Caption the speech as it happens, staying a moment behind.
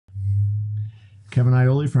Kevin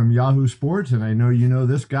Iole from Yahoo Sports, and I know you know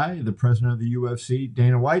this guy, the president of the UFC,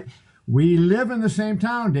 Dana White. We live in the same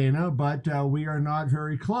town, Dana, but we are not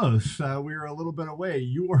very close. We are a little bit away.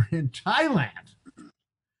 You are in Thailand.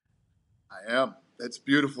 I am. It's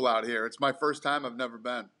beautiful out here. It's my first time. I've never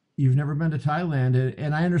been. You've never been to Thailand,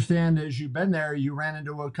 and I understand as you've been there, you ran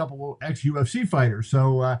into a couple of ex-UFC fighters.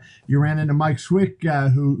 So you ran into Mike Swick,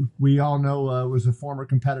 who we all know was a former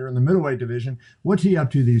competitor in the middleweight division. What's he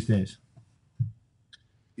up to these days?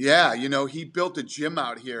 Yeah, he built a gym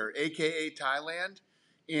out here, AKA Thailand,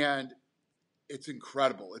 and it's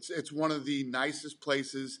incredible. It's one of the nicest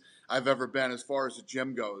places I've ever been as far as the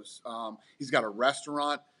gym goes. He's got a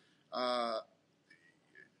restaurant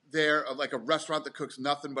there, like a restaurant that cooks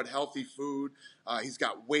nothing but healthy food. He's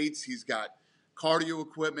got weights. He's got cardio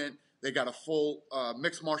equipment. They got a full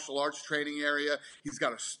mixed martial arts training area. He's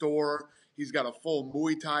got a store. He's got a full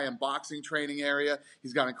Muay Thai and boxing training area.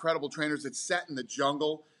 He's got incredible trainers. It's set in the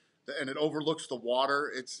jungle, and it overlooks the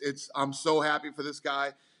water. I'm so happy for this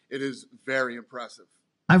guy. It is very impressive.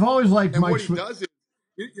 I've always liked and Mike. What he does is,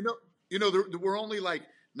 we're only like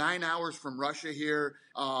 9 hours from Russia here,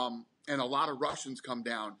 and a lot of Russians come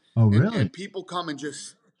down. Oh, really? And people come and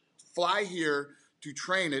just fly here to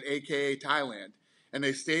train at AKA Thailand. And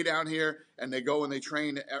they stay down here, and they go and they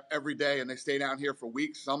train every day, and they stay down here for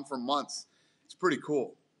weeks, some for months. It's pretty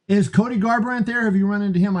cool. Is Cody Garbrandt there? Have you run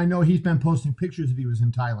into him? I know he's been posting pictures that he was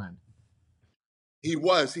in Thailand. He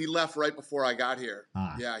was. He left right before I got here.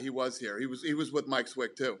 Ah. Yeah, he was here. He was with Mike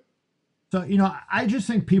Swick too. So, I just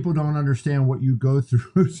think people don't understand what you go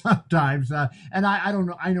through sometimes. And I don't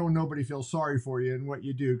know. I know nobody feels sorry for you and what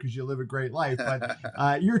you do because you live a great life.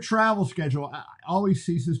 But your travel schedule always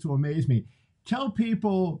ceases to amaze me. Tell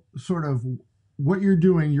people sort of what you're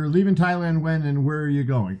doing. You're leaving Thailand when and where are you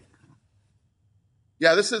going?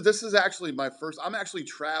 Yeah, this is actually my first. I'm actually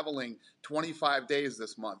traveling 25 days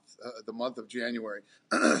this month, the month of January.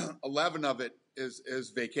 11 of it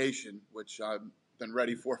is vacation, which I've been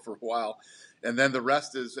ready for a while, and then the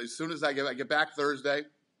rest is as soon as I get back Thursday,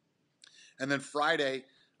 and then Friday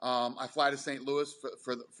I fly to St. Louis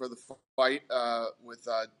for the fight with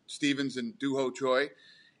Stevens and Duho Choi,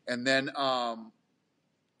 and then I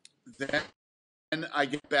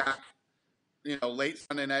get back. Late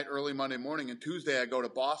Sunday night, early Monday morning, and Tuesday I go to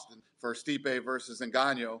Boston for Stipe versus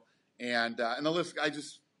Ngannou, and the list.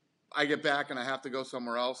 I get back and I have to go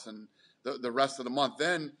somewhere else, and the rest of the month.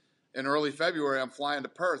 Then in early February, I'm flying to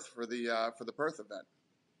Perth for the Perth event.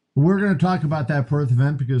 We're going to talk about that Perth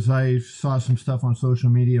event because I saw some stuff on social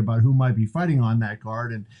media about who might be fighting on that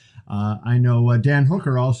card. And I know Dan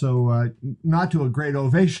Hooker also, not to a great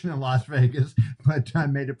ovation in Las Vegas, but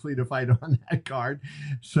made a plea to fight on that card.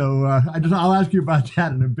 So I'll ask you about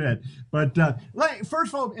that in a bit. But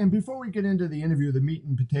first of all, and before we get into the interview, the meat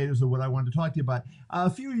and potatoes of what I wanted to talk to you about, a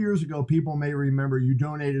few years ago, people may remember you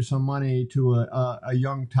donated some money to a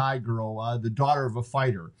young Thai girl, the daughter of a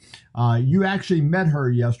fighter. You actually met her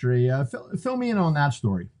yesterday. Fill me in on that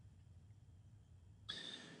story.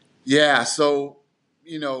 Yeah, so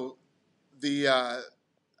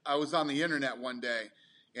I was on the internet one day,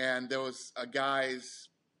 and there was a guy's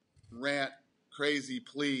crazy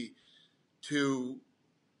plea to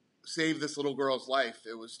save this little girl's life.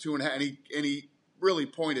 It was 2.5, and he really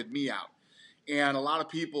pointed me out. And a lot of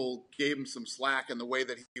people gave him some slack in the way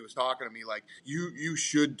that he was talking to me, like you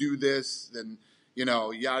should do this, and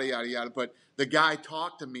yada yada yada. But the guy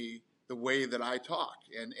talked to me the way that I talk,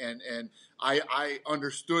 and I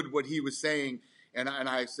understood what he was saying, and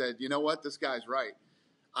I said, you know what, this guy's right.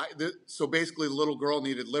 So basically, the little girl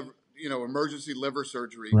needed emergency liver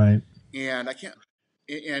surgery, right? And I can't,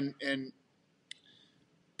 and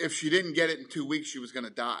if she didn't get it in 2 weeks, she was going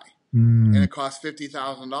to die, and it cost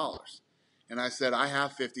 $50,000. And I said, I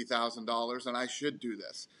have $50,000, and I should do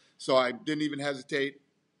this. So I didn't even hesitate.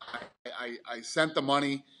 I sent the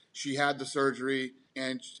money. She had the surgery,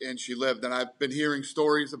 and she lived. And I've been hearing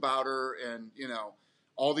stories about her, and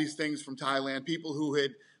all these things from Thailand. People who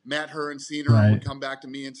had met her and seen her and would come back to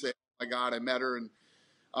me and say, "Oh my God, I met her." And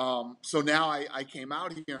so now I came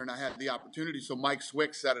out here and I had the opportunity. So Mike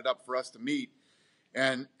Swick set it up for us to meet,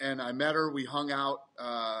 and I met her. We hung out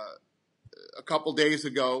a couple days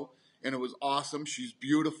ago. And it was awesome. She's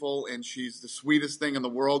beautiful, and she's the sweetest thing in the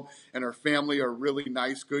world. And her family are really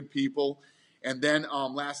nice, good people. And then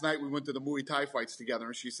last night we went to the Muay Thai fights together,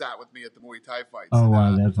 and she sat with me at the Muay Thai fights. Oh,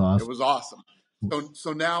 wow, that's awesome. It was awesome.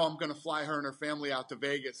 So now I'm going to fly her and her family out to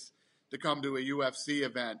Vegas to come to a UFC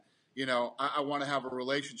event. I want to have a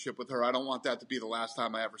relationship with her. I don't want that to be the last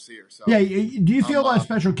time I ever see her. So yeah, do you feel that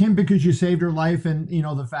special, Kim, because you saved her life, and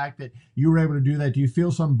the fact that you were able to do that? Do you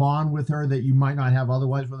feel some bond with her that you might not have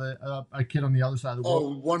otherwise with a kid on the other side of the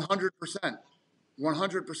world? 100%.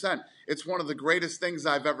 100%. It's one of the greatest things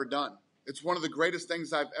I've ever done. It's one of the greatest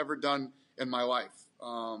things I've ever done in my life.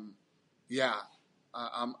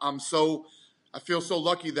 I feel so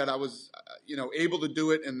lucky that I was, able to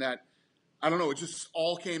do it, and that, I don't know, it just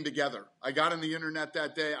all came together. I got on the internet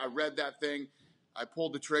that day. I read that thing. I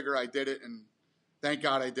pulled the trigger. I did it. And thank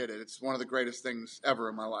God I did it. It's one of the greatest things ever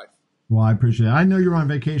in my life. Well, I appreciate it. I know you're on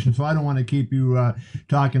vacation, so I don't want to keep you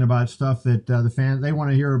talking about stuff that the fans, they want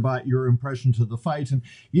to hear about your impressions of the fights. And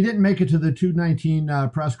you didn't make it to the 219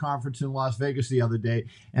 press conference in Las Vegas the other day.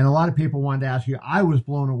 And a lot of people wanted to ask you. I was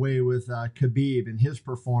blown away with Khabib and his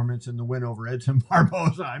performance in the win over Edson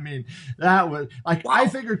Barboza. I mean, that was like, wow. I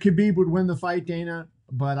figured Khabib would win the fight, Dana.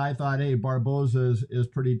 But I thought, hey, Barboza is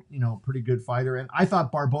pretty good fighter. And I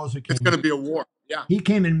thought Barboza it's going to be a war. Yeah. He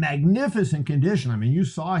came in magnificent condition. I mean, you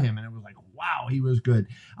saw him, and it was like, wow, he was good.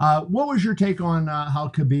 What was your take on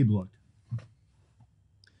how Khabib looked?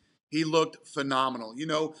 He looked phenomenal.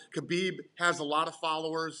 Khabib has a lot of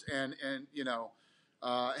followers and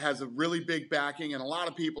has a really big backing. And a lot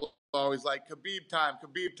of people are always like, Khabib time,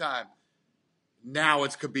 Khabib time. Now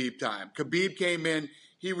it's Khabib time. Khabib came in.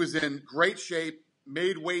 He was in great shape,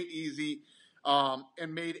 made weight easy,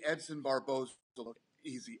 and made Edson Barboza look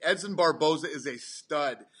easy. Edson Barboza is a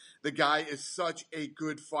stud. The guy is such a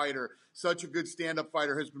good fighter, such a good stand-up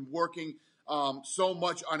fighter, has been working so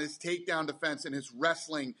much on his takedown defense and his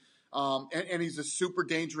wrestling, and he's a super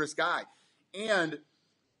dangerous guy. And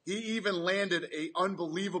he even landed an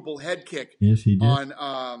unbelievable head kick on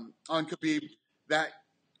Khabib that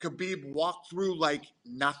Khabib walked through like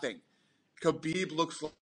nothing. Khabib looks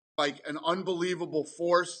like an unbelievable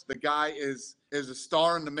force. The guy is a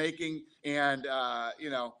star in the making, and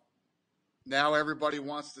now everybody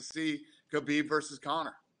wants to see Khabib versus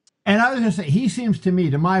Conor. And I was going to say, he seems to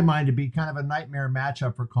me, to my mind, to be kind of a nightmare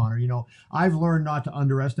matchup for Conor. I've learned not to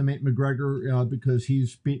underestimate McGregor because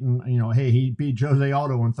he's beaten, he beat Jose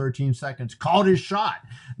Aldo in 13 seconds, called his shot.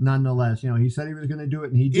 Nonetheless, he said he was going to do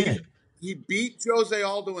it, and he did. He beat Jose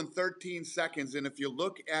Aldo in 13 seconds, and if you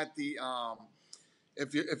look at the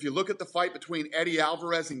if you look at the fight between Eddie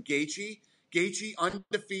Alvarez and Gaethje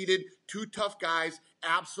undefeated, two tough guys,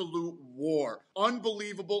 absolute war,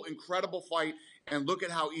 unbelievable, incredible fight. And look at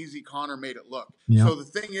how easy Conor made it look. Yep. So the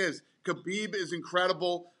thing is, Khabib is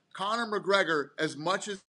incredible. Conor McGregor, as much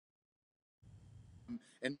as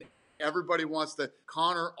and everybody wants to,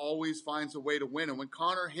 Conor always finds a way to win. And when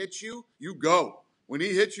Conor hits you, you go. When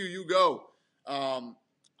he hits you, you go.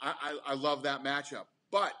 I love that matchup.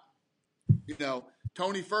 But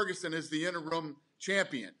Tony Ferguson is the interim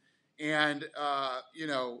champion, and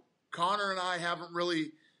Conor and I haven't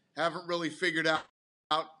really figured out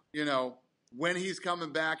when he's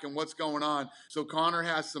coming back and what's going on. So Conor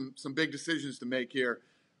has some big decisions to make here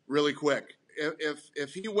really quick.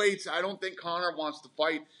 If he waits, I don't think Conor wants to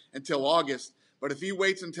fight until August. But if he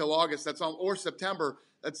waits until August, or September,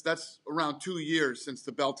 that's around 2 years since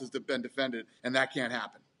the belt has been defended, and that can't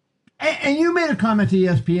happen. And you made a comment to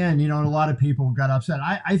ESPN, and a lot of people got upset.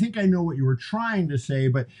 I think I know what you were trying to say,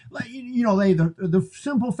 but the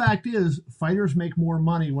simple fact is fighters make more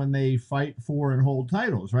money when they fight for and hold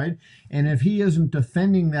titles, right? And if he isn't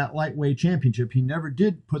defending that lightweight championship, he never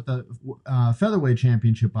did put the featherweight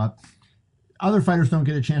championship up. Other fighters don't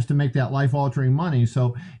get a chance to make that life-altering money.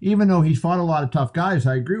 So even though he's fought a lot of tough guys,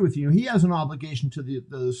 I agree with you. He has an obligation to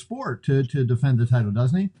the sport to defend the title,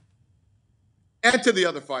 doesn't he? And to the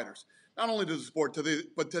other fighters. Not only to the sport,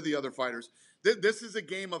 but to the other fighters. This is a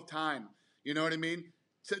game of time. You know what I mean?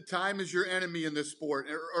 Time is your enemy in this sport,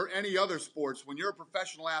 or any other sports. When you're a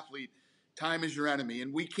professional athlete, time is your enemy.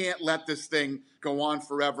 And we can't let this thing go on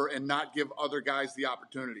forever and not give other guys the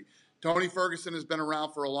opportunity. Tony Ferguson has been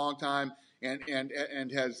around for a long time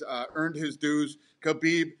and has earned his dues.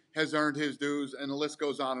 Khabib has earned his dues, and the list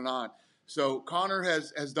goes on and on. So Conor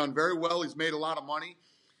has done very well. He's made a lot of money.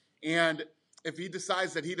 And if he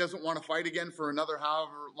decides that he doesn't want to fight again for another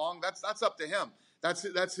however long, that's up to him.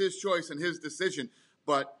 That's his choice and his decision.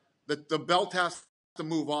 But the belt has to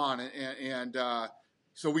move on, and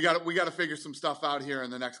so we got to figure some stuff out here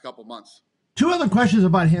in the next couple months. Two other questions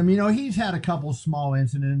about him. He's had a couple small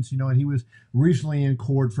incidents, and he was recently in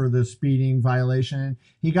court for the speeding violation.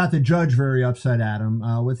 He got the judge very upset at him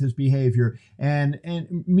with his behavior, and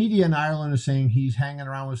media in Ireland is saying he's hanging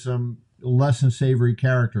around with some less than savory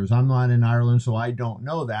characters. I'm not in Ireland, so I don't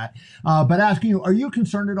know that. But asking you, are you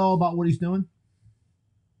concerned at all about what he's doing?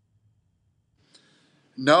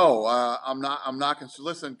 No, I'm not. I'm not.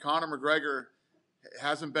 Listen, Conor McGregor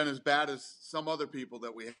hasn't been as bad as some other people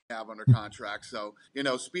that we have under contract. So,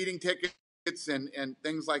 speeding tickets and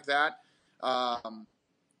things like that. Um,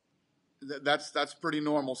 that's pretty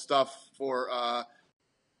normal stuff for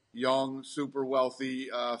young, super wealthy,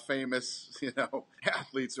 famous,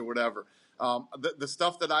 athletes or whatever. The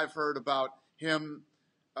stuff that I've heard about him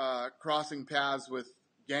crossing paths with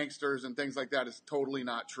gangsters and things like that is totally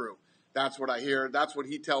not true. That's what I hear. That's what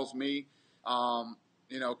he tells me.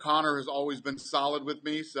 Conor has always been solid with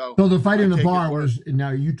me. So the fight in the bar was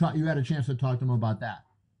now you had a chance to talk to him about that,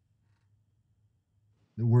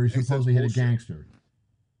 where he supposedly hit a gangster.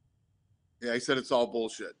 Yeah, he said it's all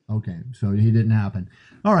bullshit. Okay, so he didn't happen.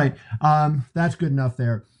 All right, that's good enough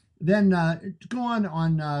there. Then go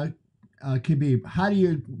on Khabib. How do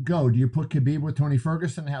you go? Do you put Khabib with Tony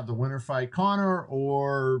Ferguson and have the winner fight Conor,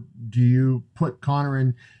 or do you put Conor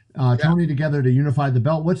and Tony together to unify the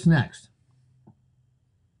belt? What's next?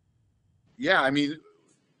 Yeah, I mean,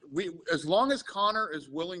 as long as Conor is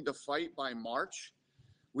willing to fight by March,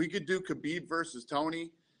 we could do Khabib versus Tony.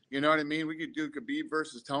 You know what I mean? We could do Khabib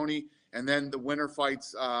versus Tony, and then the winner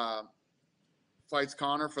fights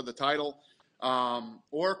Conor for the title.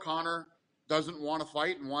 Or Conor doesn't want to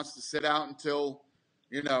fight and wants to sit out until,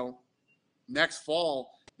 next fall.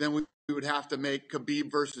 Then we would have to make Khabib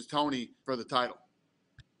versus Tony for the title,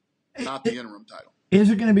 not the interim title. Is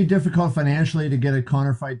it going to be difficult financially to get a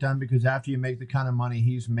Conor fight done? Because after you make the kind of money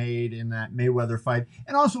he's made in that Mayweather fight,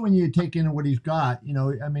 and also when you take in what he's got,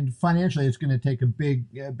 financially it's going to take a big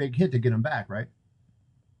hit to get him back, right?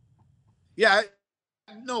 Yeah.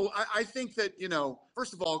 No, I think that,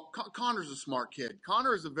 first of all, Conor's a smart kid.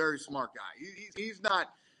 Conor is a very smart guy. He's not,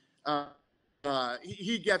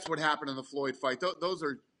 he gets what happened in the Floyd fight. Those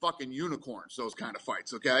are fucking unicorns, those kind of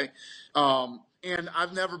fights, okay? And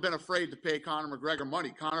I've never been afraid to pay Conor McGregor money.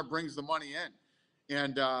 Conor brings the money in.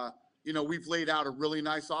 And, we've laid out a really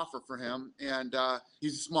nice offer for him. And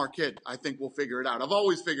he's a smart kid. I think we'll figure it out. I've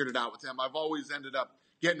always figured it out with him. I've always ended up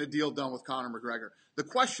getting a deal done with Conor McGregor. The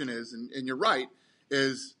question is, and you're right,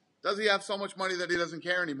 is does he have so much money that he doesn't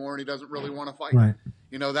care anymore and he doesn't really want to fight? Right.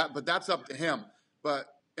 But that's up to him. But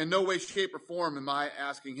in no way, shape, or form am I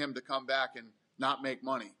asking him to come back and not make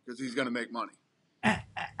money, because he's going to make money.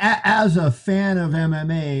 As a fan of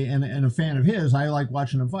MMA and a fan of his, I like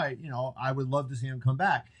watching him fight. I would love to see him come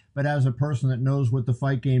back. But as a person that knows what the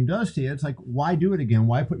fight game does to you, it's like, why do it again?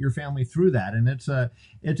 Why put your family through that? And it's a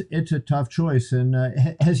tough choice. And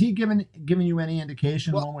has he given you any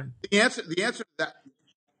indication? Well, the answer to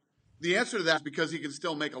that is because he can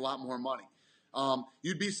still make a lot more money.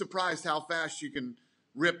 You'd be surprised how fast you can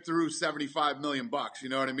rip through $75 million. You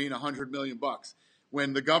know what I mean? $100 million.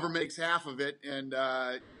 When the government makes half of it and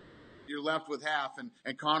you're left with half. And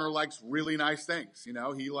Conor likes really nice things.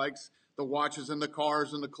 He likes the watches and the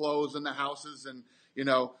cars and the clothes and the houses and,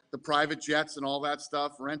 the private jets and all that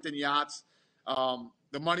stuff, renting yachts.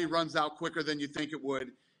 The money runs out quicker than you think it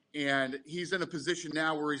would. And he's in a position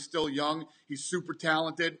now where he's still young. He's super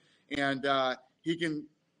talented, and he can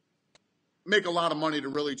make a lot of money to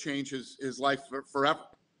really change his life forever.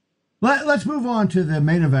 Let's move on to the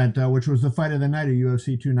main event, which was the fight of the night of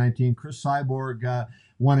UFC 219. Cris Cyborg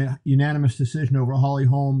won a unanimous decision over Holly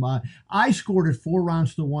Holm. I scored it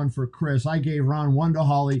 4-1 for Cris. I gave round 1 to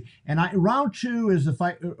Holly, and round 2, as the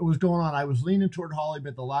fight was going on, I was leaning toward Holly,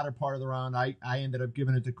 but the latter part of the round, I ended up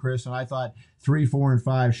giving it to Cris, and I thought 3, 4, and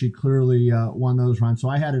 5, she clearly won those rounds. So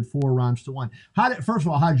I had it 4-1. First of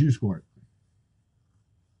all, how did you score it?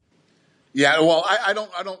 Yeah, well, I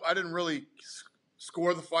didn't really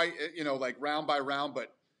score the fight, like round by round,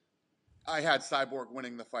 but I had Cyborg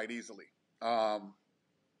winning the fight easily.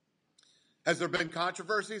 Has there been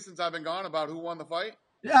controversy since I've been gone about who won the fight?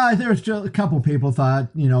 Yeah, there's just a couple people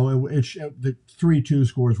thought, the 3-2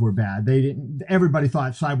 scores were bad. Everybody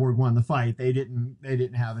thought Cyborg won the fight. They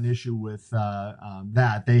didn't have an issue with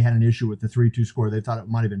that. They had an issue with the 3-2 score. They thought it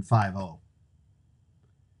might have been 5-0.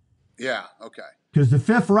 Yeah, okay. Because the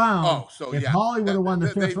 5th round, if Holly would have won the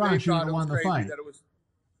 5th round, she would have won the fight.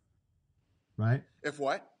 Right? If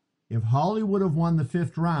what? If Holly would have won the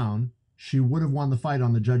 5th round, she would have won the fight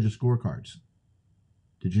on the judges' scorecards.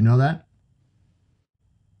 Did you know that?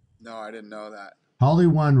 No, I didn't know that. Holly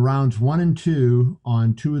won rounds 1 and 2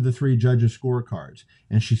 on 2 of the 3 judges' scorecards,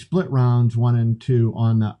 and she split rounds 1 and 2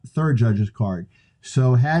 on the 3rd judge's card.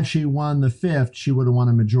 So had she won the 5th, she would have won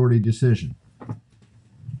a majority decision.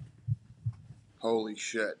 Holy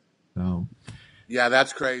shit. So, yeah,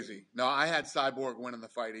 that's crazy. No, I had Cyborg winning the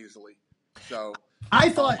fight easily. So I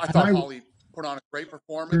thought Holly put on a great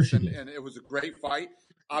performance, and it was a great fight.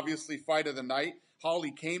 Obviously, fight of the night.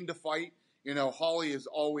 Holly came to fight, You know, Holly is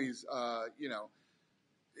always,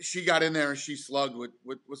 she got in there and she slugged with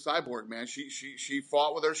Cyborg, man. She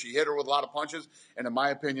fought with her. She hit her with a lot of punches. And in my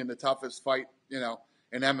opinion, the toughest fight,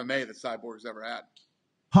 in MMA that Cyborg's ever had.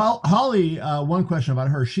 Holly, one question about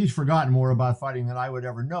her. She's forgotten more about fighting than I would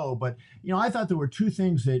ever know. But, I thought there were two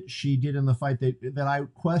things that she did in the fight that I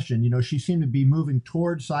questioned. She seemed to be moving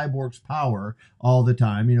towards Cyborg's power all the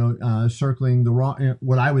time, circling the wrong,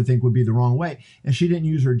 what I would think would be the wrong way. And she didn't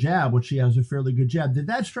use her jab, which she has a fairly good jab. Did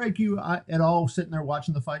that strike you at all sitting there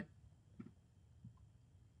watching the fight?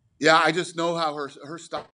 Yeah, I just know how her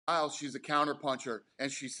style, she's a counter puncher. And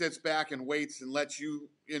she sits back and waits and lets you,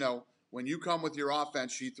 when you come with your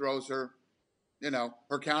offense, she throws her,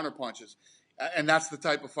 her counter punches. And that's the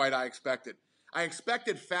type of fight I expected. I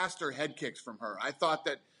expected faster head kicks from her. I thought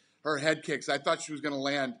that her head kicks, I thought she was going to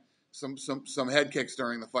land some head kicks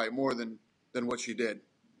during the fight more than what she did.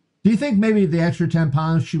 Do you think maybe the extra 10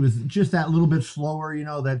 pounds, she was just that little bit slower,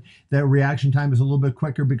 that reaction time is a little bit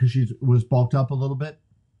quicker because she was bulked up a little bit?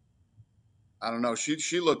 I don't know.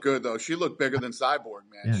 She looked good, though. She looked bigger than Cyborg,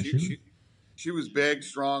 man. Yeah, she was big,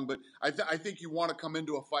 strong, but I think you want to come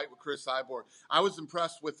into a fight with Cris Cyborg. I was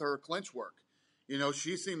impressed with her clinch work.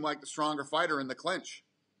 She seemed like the stronger fighter in the clinch.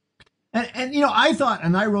 And I thought,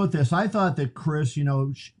 and I wrote this, I thought that Cris,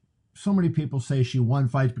 so many people say she won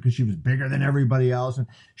fights because she was bigger than everybody else, and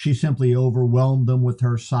she simply overwhelmed them with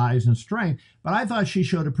her size and strength. But I thought she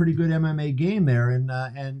showed a pretty good MMA game there,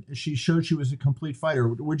 and she showed she was a complete fighter.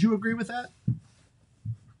 Would you agree with that?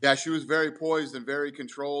 Yeah, she was very poised and very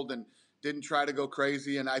controlled and didn't try to go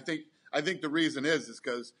crazy. And I think the reason is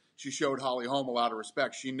because she showed Holly Holm a lot of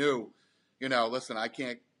respect. She knew, listen, I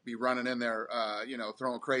can't be running in there,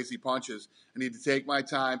 throwing crazy punches. I need to take my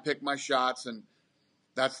time, pick my shots, and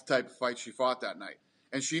that's the type of fight she fought that night.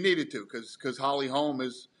 And she needed to because Holly Holm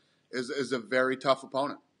is a very tough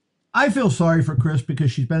opponent. I feel sorry for Cris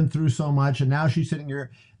because she's been through so much, and now she's sitting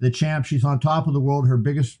here, the champ. She's on top of the world, her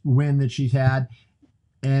biggest win that she's had.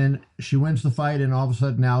 And she wins the fight, and all of a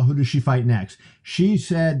sudden now, who does she fight next? She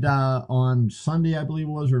said on Sunday, I believe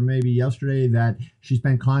it was, or maybe yesterday, that she's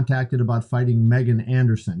been contacted about fighting Megan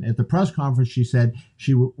Anderson. At the press conference, she said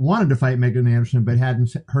she wanted to fight Megan Anderson, but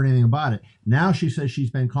hadn't heard anything about it. Now she says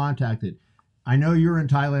she's been contacted. I know you're in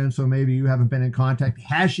Thailand, so maybe you haven't been in contact.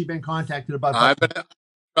 Has she been contacted about fighting?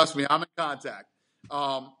 Trust me, I'm in contact.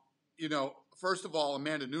 First of all,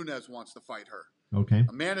 Amanda Nunes wants to fight her. Okay.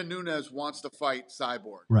 Amanda Nunes wants to fight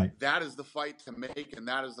Cyborg. Right. That is the fight to make, and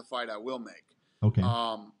that is the fight I will make. Okay.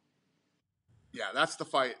 Yeah, that's the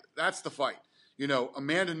fight. That's the fight.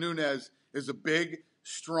 Amanda Nunes is a big,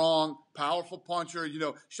 strong, powerful puncher.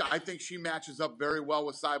 I think she matches up very well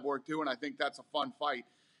with Cyborg too, and I think that's a fun fight,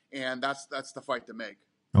 and that's the fight to make.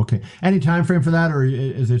 Okay. Any time frame for that, or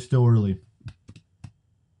is it still early?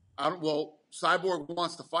 Cyborg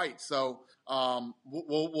wants to fight, so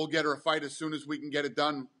we'll get her a fight as soon as we can get it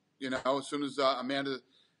done. As soon as Amanda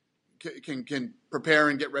can prepare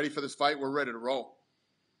and get ready for this fight, we're ready to roll.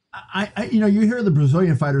 You hear the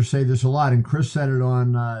Brazilian fighters say this a lot, and Cris said it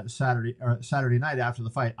on Saturday night after the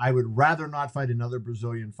fight. I would rather not fight another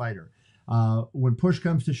Brazilian fighter. When push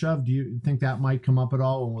comes to shove, do you think that might come up at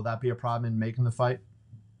all, and will that be a problem in making the fight?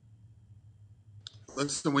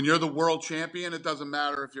 Listen, when you're the world champion, it doesn't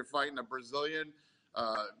matter if you're fighting a Brazilian,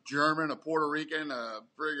 German, a Puerto Rican, a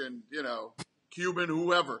friggin', Cuban,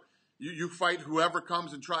 whoever. You fight whoever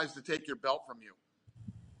comes and tries to take your belt from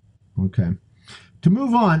you. Okay. To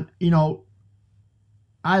move on,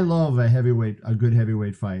 I love a good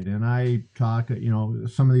heavyweight fight, and I talk,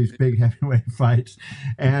 some of these big heavyweight fights,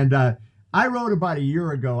 and I wrote about a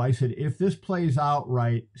year ago, I said, if this plays out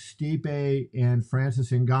right, Stipe and Francis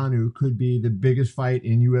Ngannou could be the biggest fight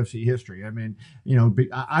in UFC history. I mean,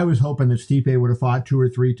 I was hoping that Stipe would have fought 2 or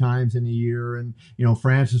 3 times in a year, and,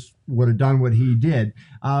 Francis would have done what he did.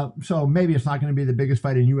 So maybe it's not going to be the biggest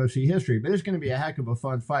fight in UFC history, but it's going to be a heck of a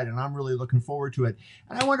fun fight, and I'm really looking forward to it.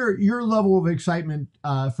 And I wonder your level of excitement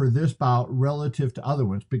for this bout relative to other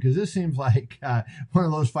ones, because this seems like one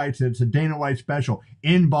of those fights that's a Dana White special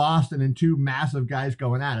in Boston and 2 massive guys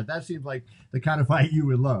going at it. That seems like the kind of fight you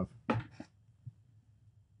would love.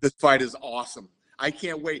 This fight is awesome. I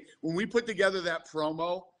can't wait. When we put together that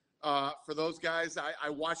promo for those guys, I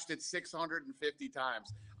watched it 650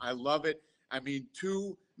 times. I love it. I mean,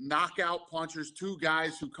 2 knockout punchers, 2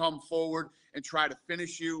 guys who come forward and try to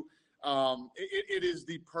finish you. It is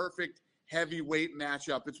the perfect heavyweight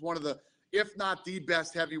matchup. It's one of the, if not the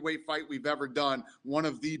best heavyweight fight we've ever done, one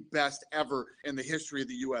of the best ever in the history of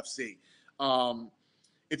the UFC.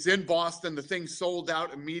 It's in Boston. The thing sold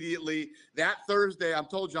out immediately. That Thursday, I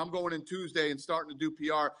told you I'm going in Tuesday and starting to do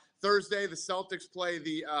PR. Thursday, the Celtics play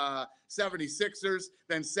the 76ers.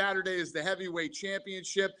 Then Saturday is the heavyweight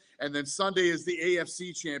championship. And then Sunday is the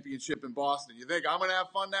AFC championship in Boston. You think I'm going to have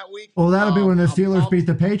fun that week? Well, that'll be when the Steelers beat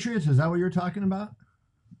the Patriots. Is that what you're talking about?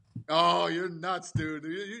 Oh, you're nuts, dude.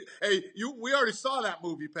 We already saw that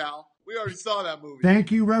movie, pal. We already saw that movie.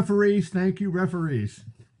 Thank you, referees. Thank you, referees.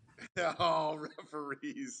 Oh,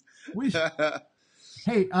 referees.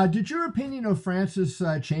 Hey, did your opinion of Francis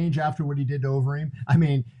change after what he did to Overeem? I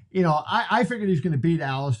mean, you know, I figured he's going to beat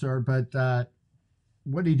Alistair, but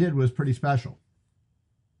what he did was pretty special.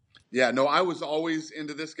 Yeah, no, I was always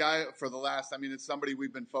into this guy for the last. I mean, it's somebody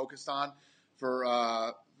we've been focused on for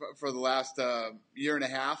the last year and a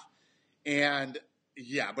half, and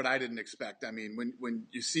yeah, but I didn't expect. I mean, when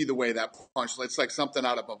you see the way that punch, it's like something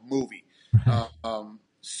out of a movie.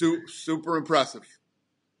 Super impressive.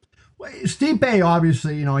 Well, Stipe,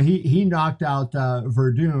 obviously, you know, he knocked out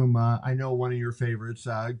Verdum. I know one of your favorites,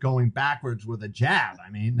 going backwards with a jab. I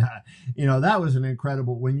mean, you know, that was an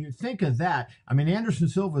incredible. When you think of that, I mean, Anderson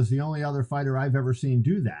Silva is the only other fighter I've ever seen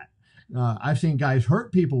do that. I've seen guys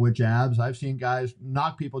hurt people with jabs. I've seen guys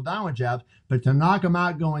knock people down with jabs, but to knock them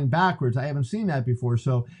out going backwards, I haven't seen that before.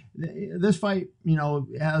 So this fight, you know,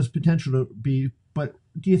 has potential to be. But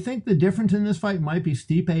do you think the difference in this fight might be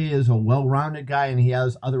Stipe is a well-rounded guy and he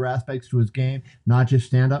has other aspects to his game, not just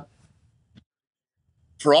stand-up?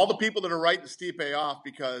 For all the people that are writing Stipe off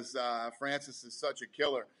because Francis is such a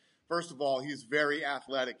killer, first of all, he's very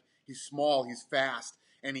athletic. He's small, he's fast,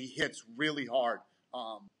 and he hits really hard.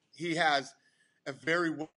 He has a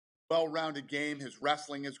very well-rounded game. His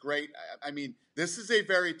wrestling is great. I mean, this is a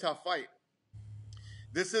very tough fight.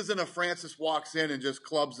 This isn't a Francis walks in and just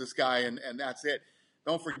clubs this guy and that's it.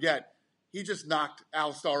 Don't forget, he just knocked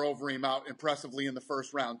Alistair Overeem out impressively in the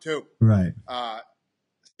first round too. Right.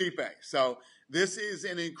 Stipe. So this is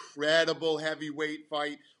an incredible heavyweight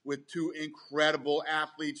fight with two incredible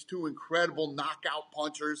athletes, two incredible knockout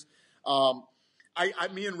punchers.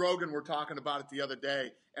 Me and Rogan were talking about it the other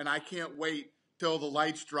day, and I can't wait till the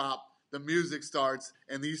lights drop, the music starts,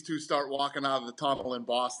 and these two start walking out of the tunnel in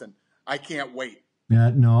Boston. I can't wait.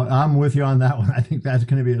 Yeah, no, I'm with you on that one. I think that's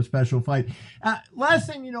going to be a special fight. Last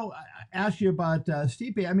thing, you know, I asked you about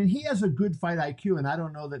Stipe. I mean, he has a good fight IQ, and I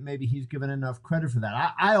don't know that maybe he's given enough credit for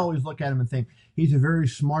that. I always look at him and think he's a very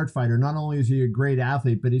smart fighter. Not only is he a great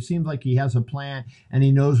athlete, but it seems like he has a plan and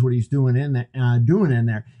he knows what he's doing in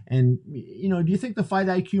there. And, you know, do you think the fight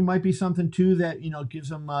IQ might be something, too, that, you know,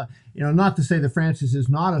 gives him, you know, not to say that Francis is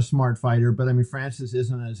not a smart fighter, but, I mean, Francis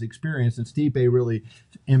isn't as experienced, and Stipe really,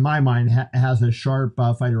 in my mind, has a sharp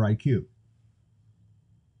fighter IQ.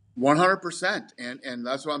 100%. And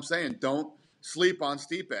that's what I'm saying. Don't sleep on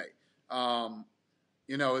Stipe.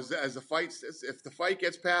 You know, as the fight, if the fight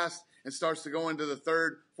gets past and starts to go into the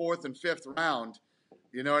third, fourth, and fifth round,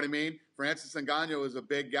 you know what I mean? Francis Ngannou is a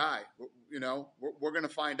big guy. You know, we're going to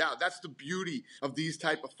find out. That's the beauty of these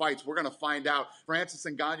type of fights. We're going to find out. Francis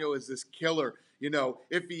Ngannou is this killer. You know,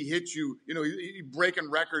 if he hits you, you know, he's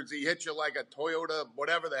breaking records. He hits you like a Toyota,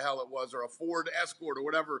 whatever the hell it was, or a Ford Escort, or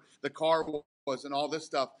whatever the car was, and all this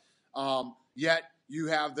stuff. Yet you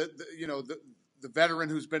have the veteran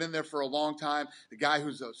who's been in there for a long time, the guy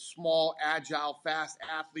who's a small, agile, fast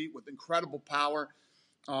athlete with incredible power.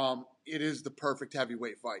 It is the perfect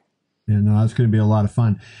heavyweight fight. Yeah, no, that's going to be a lot of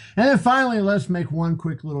fun. And then finally, let's make one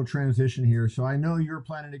quick little transition here. So I know you're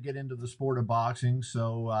planning to get into the sport of boxing,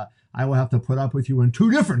 so I will have to put up with you in two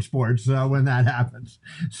different sports when that happens.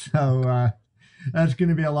 So that's going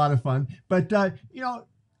to be a lot of fun. But, you know,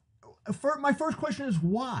 my first question is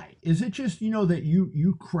why? Is it just, you know, that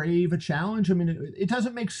you crave a challenge? I mean, it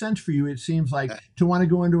doesn't make sense for you, it seems like, to want to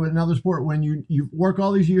go into another sport when you work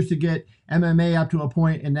all these years to get MMA up to a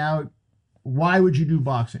point, and now why would you do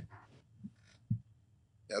boxing?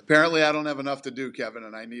 Apparently, I don't have enough to do, Kevin,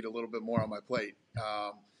 and I need a little bit more on my plate.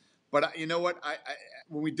 But you know what? I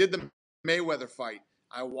when we did the Mayweather fight,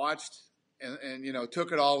 I watched and you know,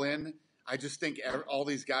 took it all in. I just think all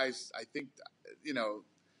these guys, I think, you know,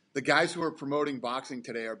 the guys who are promoting boxing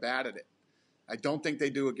today are bad at it. I don't think they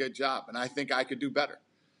do a good job, and I think I could do better.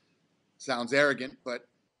 Sounds arrogant, but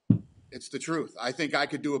it's the truth. I think I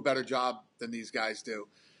could do a better job than these guys do.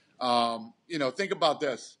 You know, think about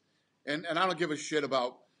this. And I don't give a shit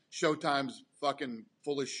about Showtime's fucking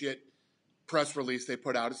full of shit press release they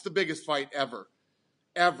put out. It's the biggest fight ever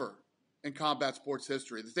in combat sports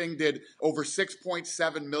history. The thing did over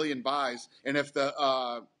 6.7 million buys, and if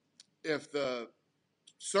the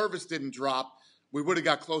service didn't drop, we would have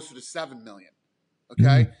got closer to 7 million.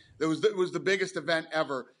 Okay, it was the biggest event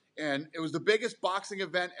ever, and it was the biggest boxing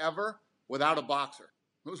event ever without a boxer.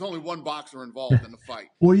 There was only one boxer involved in the fight.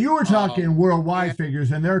 Well, you were talking worldwide and,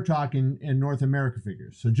 figures, and they're talking in North America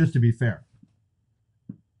figures. So just to be fair,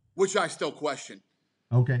 which I still question.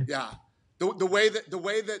 Okay. Yeah, the way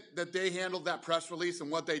that they handled that press release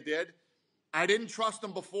and what they did, I didn't trust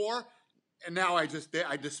them before, and now I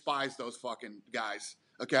despise those fucking guys.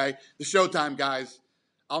 Okay, the Showtime guys,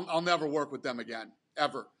 I'll never work with them again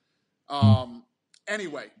ever.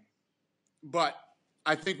 Anyway, but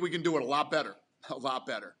I think we can do it a lot better. A lot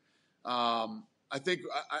better. I think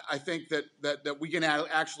that we can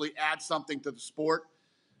actually add something to the sport.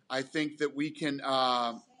 I think that we can.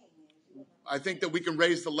 I think that we can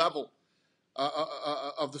raise the level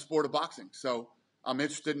of the sport of boxing. So I'm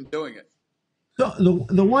interested in doing it. So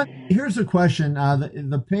the one here's the question: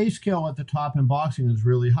 the pay scale at the top in boxing is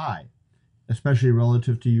really high, especially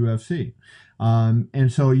relative to UFC.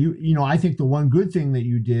 And so I think the one good thing that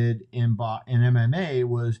you did in MMA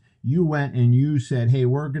was you went and you said, hey,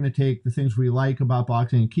 we're going to take the things we like about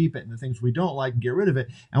boxing and keep it, and the things we don't like and get rid of it.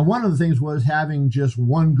 And one of the things was having just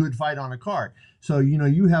one good fight on a card. So,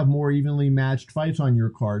 you have more evenly matched fights on your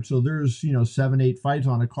card. So there's, 7, 8 fights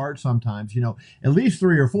on a card sometimes, at least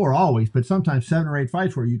 3 or 4 always, but sometimes 7 or 8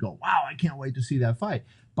 fights where you go, wow, I can't wait to see that fight.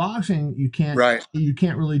 Boxing, you can't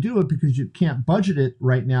really do it because you can't budget it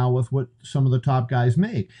right now with what some of the top guys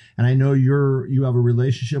make. And I know you have a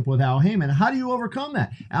relationship with Al Heyman. How do you overcome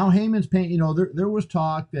that? Al Heyman's paying, there was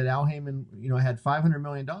talk that Al Heyman, had $500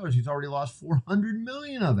 million. He's already lost $400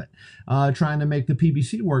 million of it, trying to make the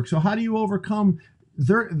PBC work. So how do you overcome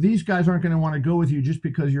these guys aren't going to want to go with you just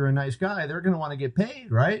because you're a nice guy. They're going to want to get paid,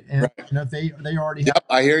 right? And if they already have. Yep,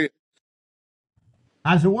 I hear you.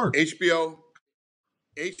 How does it work?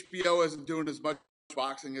 HBO isn't doing as much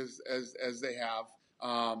boxing as they have.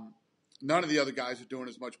 None of the other guys are doing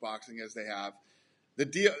as much boxing as they have. The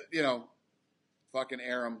deal, fucking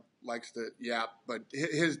Aram likes to yap, but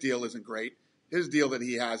his deal isn't great. His deal that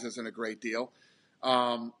he has isn't a great deal.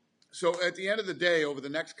 So at the end of the day, over the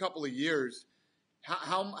next couple of years,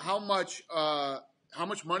 how much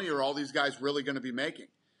money are all these guys really going to be making?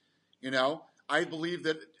 I believe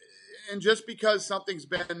that. And just because something's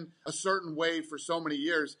been a certain way for so many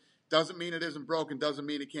years doesn't mean it isn't broken, doesn't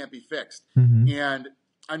mean it can't be fixed. Mm-hmm. And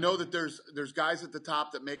I know that there's guys at the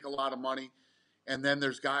top that make a lot of money, and then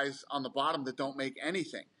there's guys on the bottom that don't make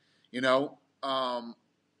anything.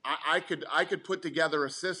 I could put together a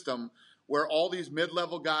system where all these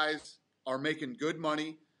mid-level guys are making good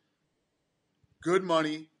money,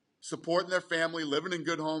 supporting their family, living in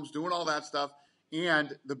good homes, doing all that stuff,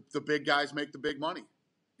 and the big guys make the big money.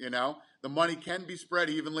 The money can be spread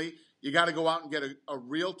evenly. You got to go out and get a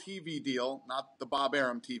real TV deal, not the Bob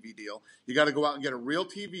Arum TV deal. You got to go out and get a real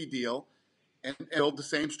TV deal and build the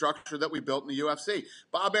same structure that we built in the UFC.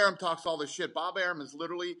 Bob Arum talks all this shit. Bob Arum is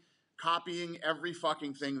literally copying every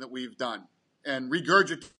fucking thing that we've done and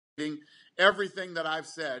regurgitating everything that I've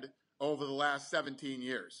said over the last 17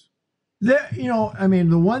 years.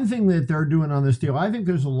 The one thing that they're doing on this deal, I think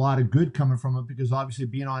there's a lot of good coming from it because obviously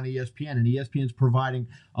being on ESPN and ESPN's providing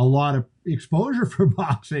a lot of exposure for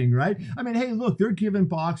boxing, right? Hey, look, they're giving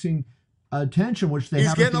boxing attention, which they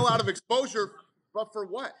He's getting a lot of exposure, but for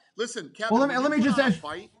what? Listen, Kevin, well, let me just ask.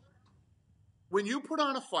 When you put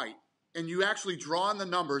on a fight and you actually draw on the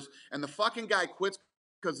numbers and the fucking guy quits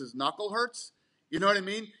because his knuckle hurts, you know what I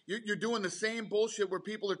mean? You're doing the same bullshit where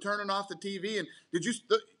people are turning off the TV. And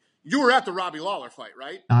you were at the Robbie Lawler fight,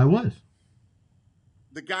 right? I was.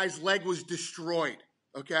 The guy's leg was destroyed,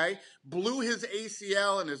 okay? Blew his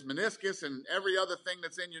ACL and his meniscus and every other thing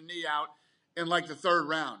that's in your knee out in like the 3rd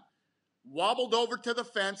round. Wobbled over to the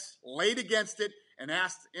fence, laid against it, and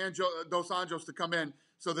asked Dos Anjos to come in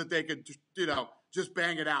so that they could, just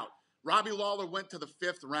bang it out. Robbie Lawler went to the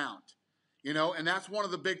 5th round, and that's one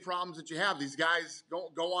of the big problems that you have. These guys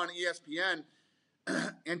go on ESPN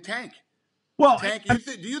and tank. Well, do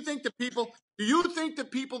you think the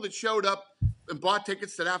people that showed up and bought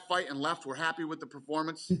tickets to that fight and left were happy with the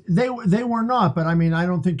performance? They were not, but I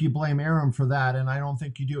don't think you blame Arum for that, and I don't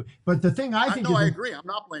think you do. But the thing I agree. I'm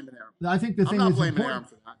not blaming Arum. I think I'm not blaming Arum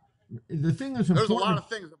for that. The thing that's important. There's a lot of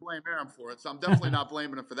things to blame Arum for it, so I'm definitely not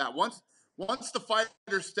blaming him for that. Once the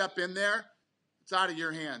fighters step in there, it's out of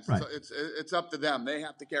your hands. Right. It's up to them. They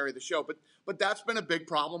have to carry the show. But that's been a big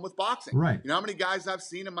problem with boxing. Right. You know how many guys I've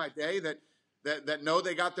seen in my day that know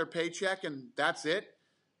they got their paycheck and that's it,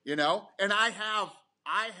 and I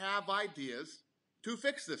have ideas to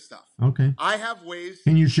fix this stuff. Okay. I have ways.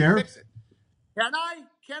 Can you share? To fix it. Can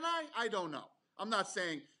I? I don't know. I'm not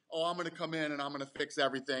saying, I'm going to come in and I'm going to fix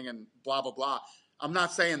everything and blah, blah, blah. I'm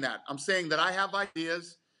not saying that. I'm saying that I have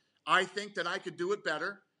ideas. I think that I could do it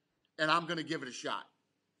better, and I'm going to give it a shot.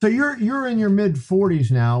 So you're in your mid 40s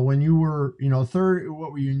now. When you were, third,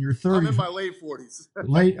 what were you in your I'm 30s? in my late 40s.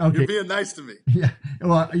 Late, You're okay. being nice to me. Yeah.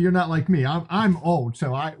 Well, you're not like me. I'm old.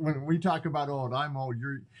 So when we talk about old, I'm old.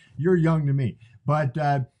 You're young to me. But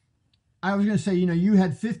I was going to say, you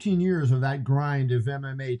had 15 years of that grind of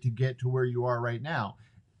MMA to get to where you are right now.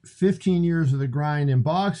 15 years of the grind in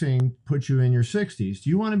boxing puts you in your 60s. Do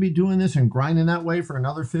you want to be doing this and grinding that way for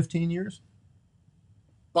another 15 years?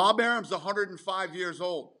 Bob Arum's 105 years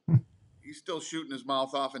old. He's still shooting his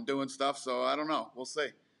mouth off and doing stuff, so I don't know. We'll see.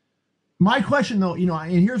 My question, though, and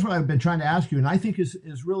here's what I've been trying to ask you, and I think is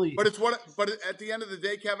really. But at the end of the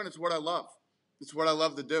day, Kevin, it's what I love. It's what I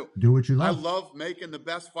love to do. Do what you I love. love making the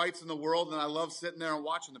best fights in the world, and I love sitting there and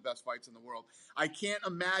watching the best fights in the world. I can't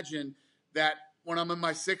imagine that when I'm in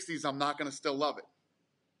my 60s, I'm not going to still love it.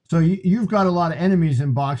 So you've got a lot of enemies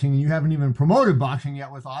in boxing, and you haven't even promoted boxing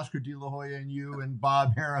yet with Oscar De La Hoya and you and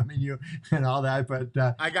Bob Arum and you and all that. But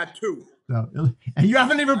I got two. So, and you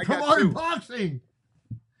haven't even promoted boxing.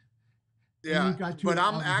 Yeah, but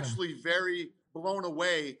I'm actually very blown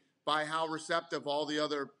away by how receptive all the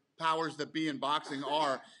other powers that be in boxing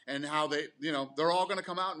are, and how they're all going to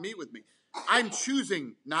come out and meet with me. I'm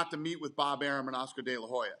choosing not to meet with Bob Arum and Oscar De La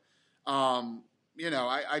Hoya.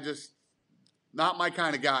 I just not my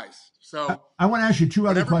kind of guys. So I want to ask you two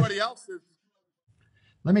other questions. Everybody else is.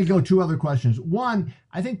 Let me go two other questions. One,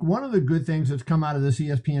 I think one of the good things that's come out of this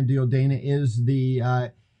ESPN deal, Dana, is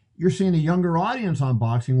you're seeing a younger audience on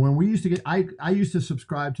boxing. When we used to get, I used to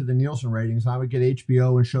subscribe to the Nielsen ratings. I would get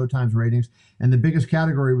HBO and Showtime's ratings, and the biggest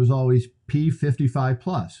category was always P55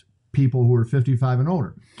 plus, people who were 55 and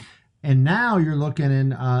older. And now you're looking in,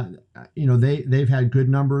 they've had good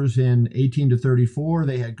numbers in 18 to 34.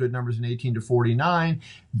 They had good numbers in 18 to 49.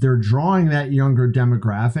 They're drawing that younger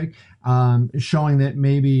demographic, showing that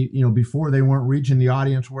maybe, before they weren't reaching the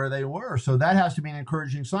audience where they were. So that has to be an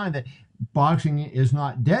encouraging sign that boxing is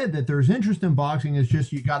not dead, that there's interest in boxing. It's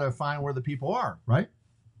just you got to find where the people are, right?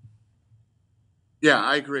 Yeah,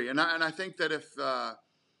 I agree. And I think that if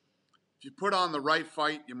you put on the right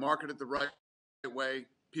fight, you market it the right way,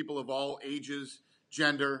 people of all ages,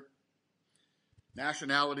 gender,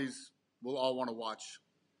 nationalities will all want to watch.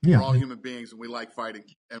 Yeah. We're all human beings, and we like fighting,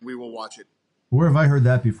 and we will watch it. Where have I heard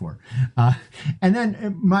that before? And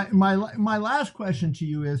then my last question to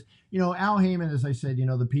you is, Al Heyman, as I said,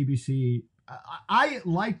 the PBC. I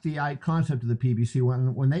like the concept of the PBC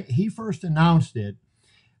when he first announced it.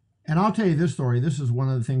 And I'll tell you this story. This is one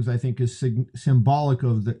of the things I think is symbolic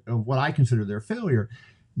of what I consider their failure.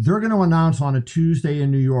 They're going to announce on a Tuesday in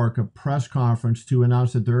New York a press conference to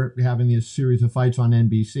announce that they're having this series of fights on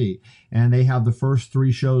NBC. And they have the first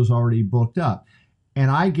 3 shows already booked up. And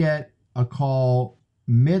I get a call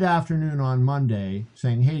mid-afternoon on Monday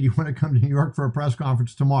saying, hey, do you want to come to New York for a press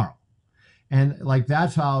conference tomorrow? And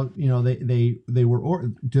that's how, they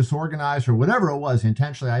were disorganized or whatever it was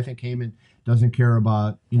intentionally. I think Heyman doesn't care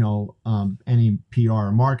about, any PR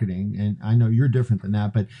or marketing. And I know you're different than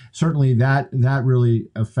that, but certainly that really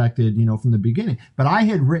affected, from the beginning. But I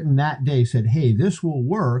had written that day, said, hey, this will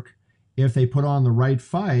work if they put on the right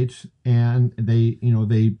fights and they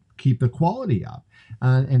keep the quality up.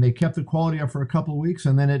 And they kept the quality up for a couple of weeks,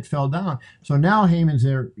 and then it fell down. So now Heyman's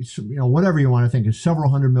there, whatever you want to think, is several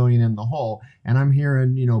 $100 million in the hole. And I'm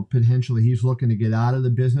hearing, potentially he's looking to get out of the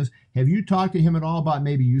business. Have you talked to him at all about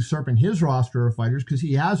maybe usurping his roster of fighters? Because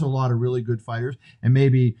he has a lot of really good fighters, and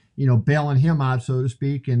maybe, bailing him out, so to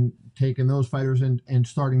speak, and taking those fighters and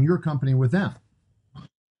starting your company with them.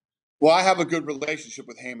 Well, I have a good relationship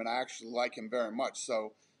with Heyman. I actually like him very much.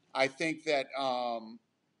 So I think that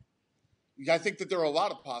there are a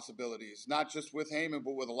lot of possibilities, not just with Heyman,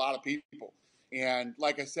 but with a lot of people. And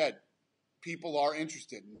like I said, people are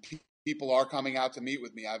interested. People are coming out to meet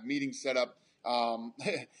with me. I have meetings set up. I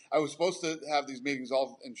was supposed to have these meetings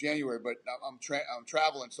all in January, but I'm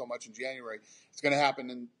traveling so much in January. It's going to happen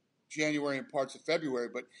in January and parts of February.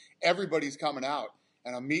 But everybody's coming out,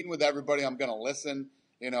 and I'm meeting with everybody. I'm going to listen.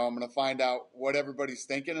 I'm going to find out what everybody's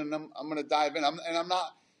thinking, and I'm going to dive in. I'm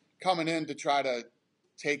not coming in to try to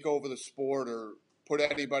take over the sport or put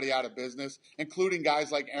anybody out of business, including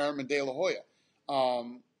guys like Arum and De La Hoya.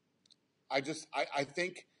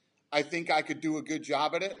 I think I could do a good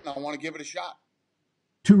job at it, and I want to give it a shot.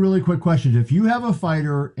 2 really quick questions. If you have a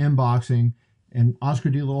fighter in boxing and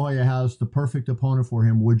Oscar De La Hoya has the perfect opponent for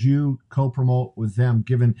him, would you co-promote with them,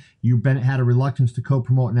 given you had a reluctance to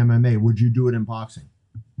co-promote in MMA? Would you do it in boxing?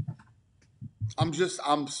 I'm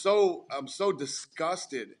so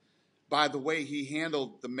disgusted by the way he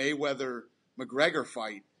handled the Mayweather-McGregor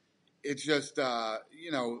fight. It's just, the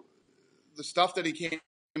stuff that he came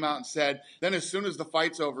came out and said, then as soon as the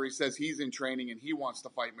fight's over, he says he's in training and he wants to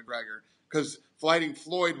fight McGregor because fighting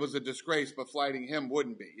Floyd was a disgrace, but fighting him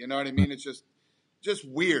wouldn't be. You know what I mean? It's just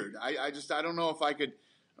weird. I don't know if I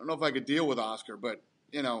could deal with Oscar, but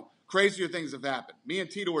you know, crazier things have happened. Me and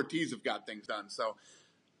Tito Ortiz have got things done, so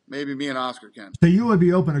maybe me and Oscar can. So you would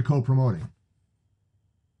be open to co-promoting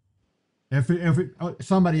if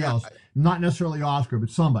somebody else, not necessarily Oscar, but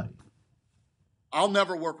somebody. I'll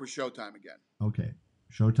never work with Showtime again. Okay,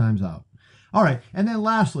 Showtime's out. All right, and then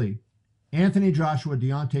lastly, Anthony Joshua,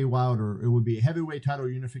 Deontay Wilder. It would be a heavyweight title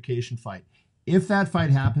unification fight. If that fight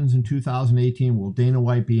happens in 2018, will Dana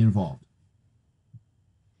White be involved?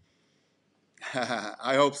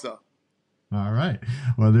 I hope so. All right.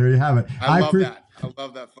 Well, there you have it. I love that. I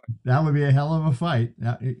love that fight. That would be a hell of a fight.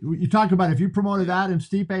 You talk about if you promoted that in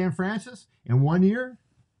Stipe and Francis in 1 year,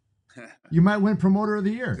 you might win Promoter of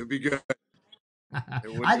the Year. It'd be good.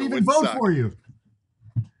 I'd even vote for you.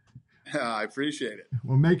 I appreciate it.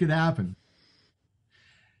 We'll make it happen.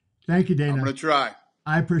 Thank you, Dana. I'm going to try.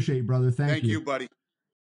 I appreciate you, brother. Thank you. Thank you, buddy.